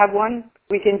if you have one,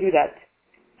 we can do that.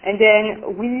 And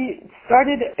then we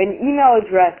started an email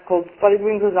address called Spotted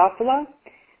Wing Drosphila.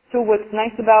 So what's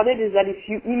nice about it is that if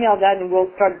you email that, and we'll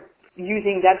start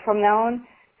using that from now on,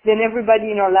 then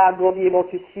everybody in our lab will be able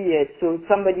to see it. So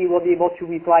somebody will be able to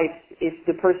reply if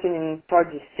the person in charge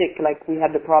is sick, like we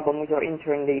had the problem with our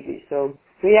intern lately. So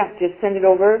yeah, just send it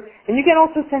over. And you can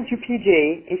also send to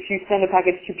PJ. If you send a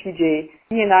package to PJ,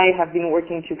 he and I have been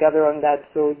working together on that,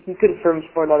 so he confirms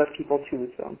for a lot of people too.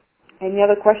 So any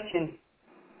other questions?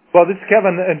 Well, this is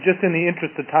Kevin, and just in the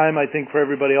interest of time, I think for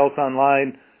everybody else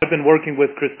online, I've been working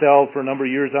with Christelle for a number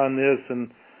of years on this,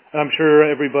 and I'm sure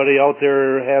everybody out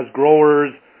there has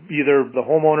growers, either the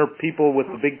homeowner people with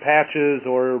the big patches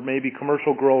or maybe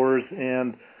commercial growers,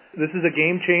 and this is a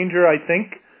game changer, I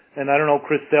think. And I don't know,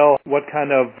 Christelle, what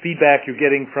kind of feedback you're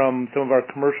getting from some of our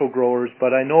commercial growers,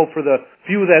 but I know for the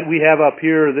few that we have up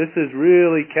here, this is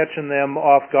really catching them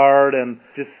off guard and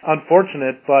just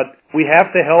unfortunate, but we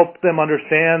have to help them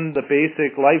understand the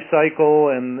basic life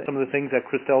cycle and some of the things that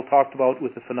Christelle talked about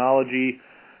with the phenology.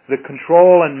 The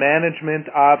control and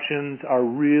management options are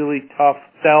really tough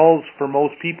sells for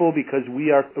most people because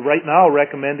we are right now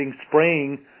recommending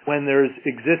spraying when there's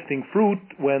existing fruit,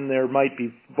 when there might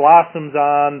be blossoms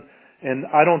on, and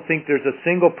I don't think there's a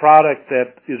single product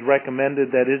that is recommended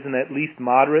that isn't at least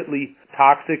moderately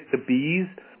toxic to bees.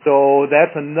 So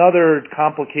that's another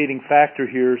complicating factor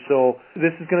here. So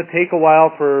this is going to take a while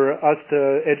for us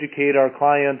to educate our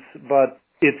clients, but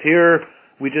it's here.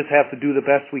 We just have to do the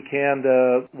best we can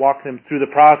to walk them through the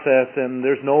process, and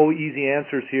there's no easy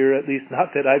answers here, at least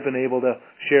not that I've been able to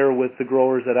share with the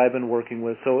growers that I've been working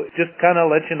with. So just kind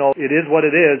of let you know, it is what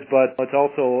it is, but it's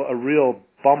also a real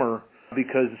bummer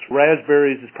because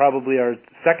raspberries is probably our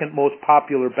second most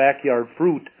popular backyard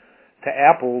fruit to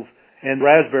apples, and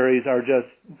raspberries are just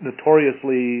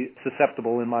notoriously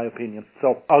susceptible in my opinion.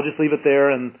 So I'll just leave it there,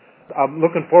 and I'm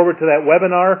looking forward to that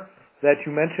webinar that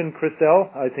you mentioned, Christelle.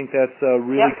 I think that's a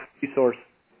really good resource.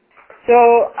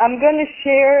 So I'm going to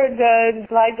share the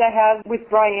slides I have with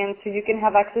Brian so you can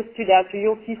have access to that. So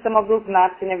you'll see some of those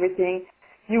maps and everything.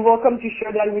 You're welcome to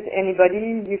share that with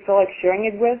anybody you feel like sharing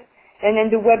it with. And then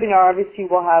the webinar, obviously,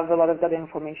 will have a lot of that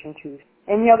information too.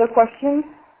 Any other questions?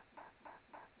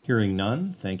 Hearing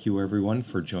none, thank you everyone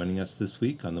for joining us this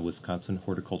week on the Wisconsin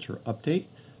Horticulture Update.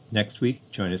 Next week,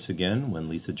 join us again when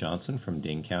Lisa Johnson from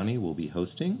Dane County will be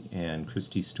hosting, and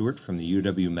Christy Stewart from the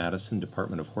UW-Madison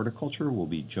Department of Horticulture will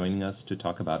be joining us to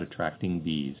talk about attracting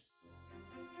bees.